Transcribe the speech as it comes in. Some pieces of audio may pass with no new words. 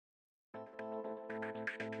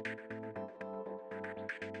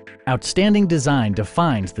Outstanding design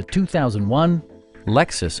defines the 2001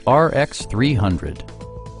 Lexus RX300.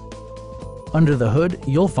 Under the hood,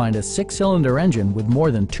 you'll find a 6-cylinder engine with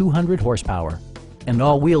more than 200 horsepower, and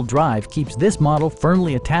all-wheel drive keeps this model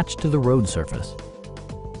firmly attached to the road surface.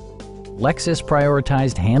 Lexus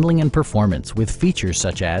prioritized handling and performance with features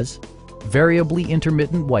such as variably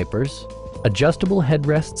intermittent wipers, adjustable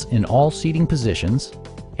headrests in all seating positions,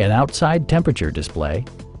 an outside temperature display,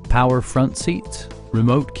 power front seats,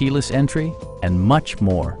 remote keyless entry, and much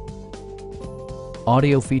more.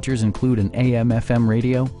 Audio features include an AM/FM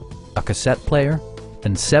radio, a cassette player,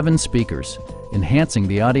 and 7 speakers, enhancing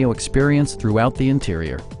the audio experience throughout the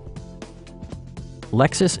interior.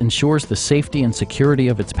 Lexus ensures the safety and security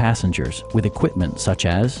of its passengers with equipment such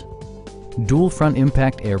as dual front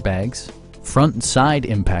impact airbags, front and side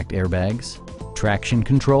impact airbags, traction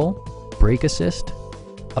control, brake assist,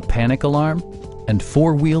 a panic alarm, and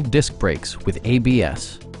 4-wheel disc brakes with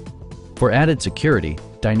ABS. For added security,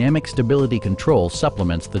 dynamic stability control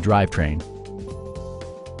supplements the drivetrain.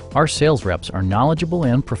 Our sales reps are knowledgeable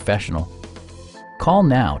and professional. Call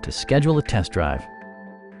now to schedule a test drive.